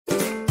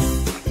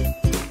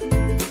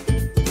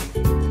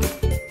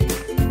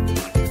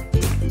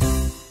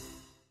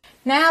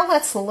Now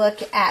let's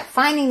look at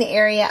finding the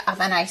area of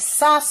an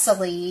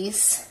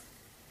isosceles.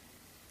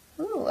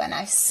 An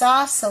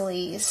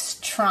isosceles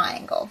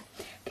triangle.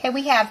 Okay,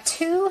 we have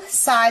two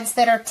sides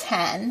that are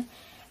 10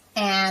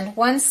 and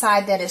one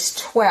side that is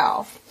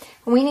 12.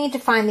 We need to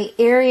find the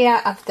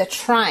area of the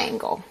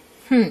triangle.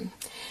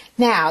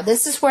 Now,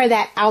 this is where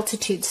that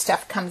altitude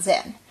stuff comes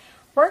in.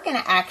 We're going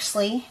to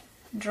actually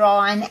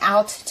draw an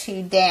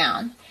altitude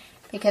down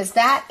because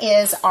that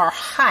is our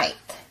height.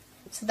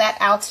 So that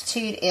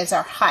altitude is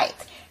our height.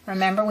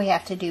 Remember, we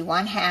have to do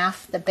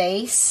 1/2 the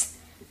base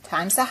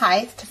times the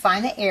height to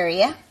find the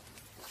area.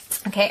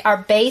 Okay, our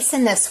base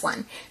in this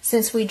one,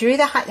 since we drew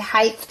the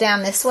height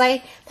down this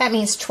way, that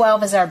means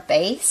 12 is our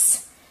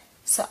base.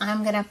 So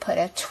I'm going to put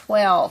a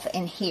 12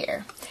 in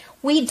here.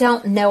 We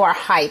don't know our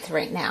height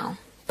right now,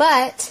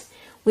 but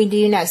we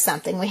do know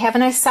something. We have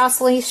an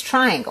isosceles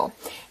triangle,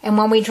 and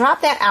when we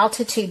drop that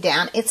altitude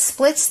down, it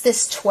splits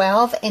this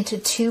 12 into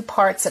two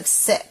parts of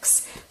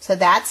 6. So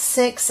that's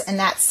 6 and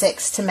that's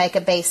 6 to make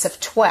a base of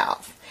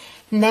 12.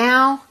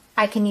 Now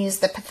I can use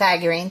the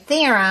Pythagorean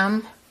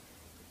theorem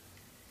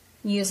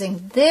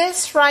using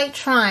this right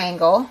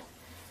triangle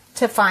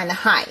to find the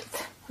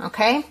height.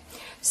 Okay,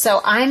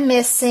 so I'm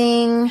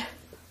missing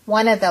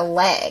one of the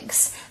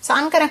legs. So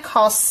I'm going to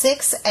call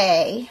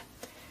 6A.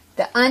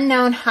 The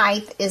unknown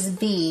height is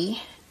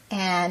B,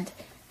 and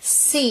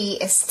C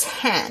is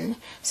 10.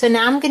 So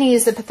now I'm going to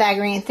use the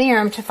Pythagorean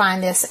theorem to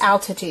find this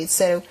altitude.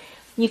 So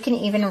you can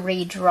even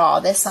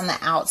redraw this on the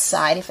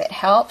outside if it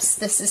helps.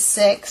 This is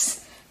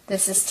 6,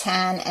 this is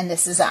 10, and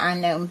this is our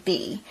unknown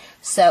B.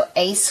 So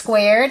A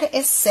squared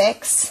is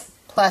 6,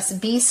 plus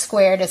B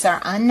squared is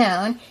our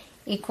unknown,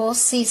 equals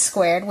C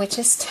squared, which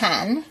is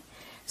 10.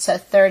 So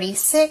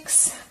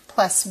 36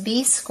 plus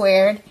B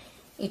squared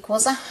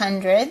equals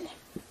 100.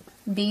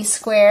 B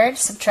squared,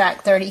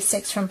 subtract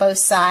 36 from both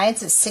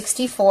sides, is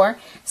 64.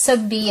 So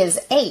B is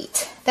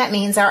 8. That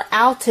means our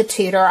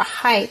altitude, or our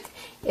height,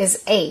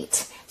 is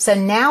 8. So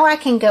now I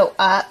can go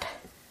up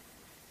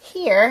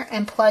here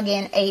and plug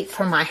in 8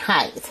 for my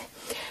height.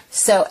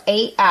 So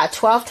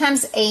 12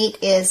 times 8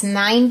 is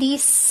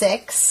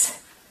 96.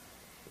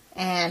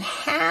 And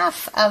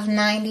half of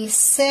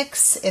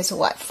 96 is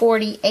what?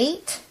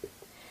 48.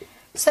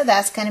 So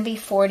that's going to be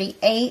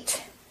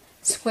 48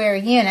 square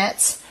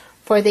units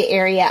for the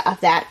area of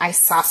that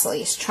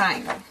isosceles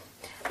triangle.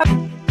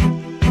 Okay.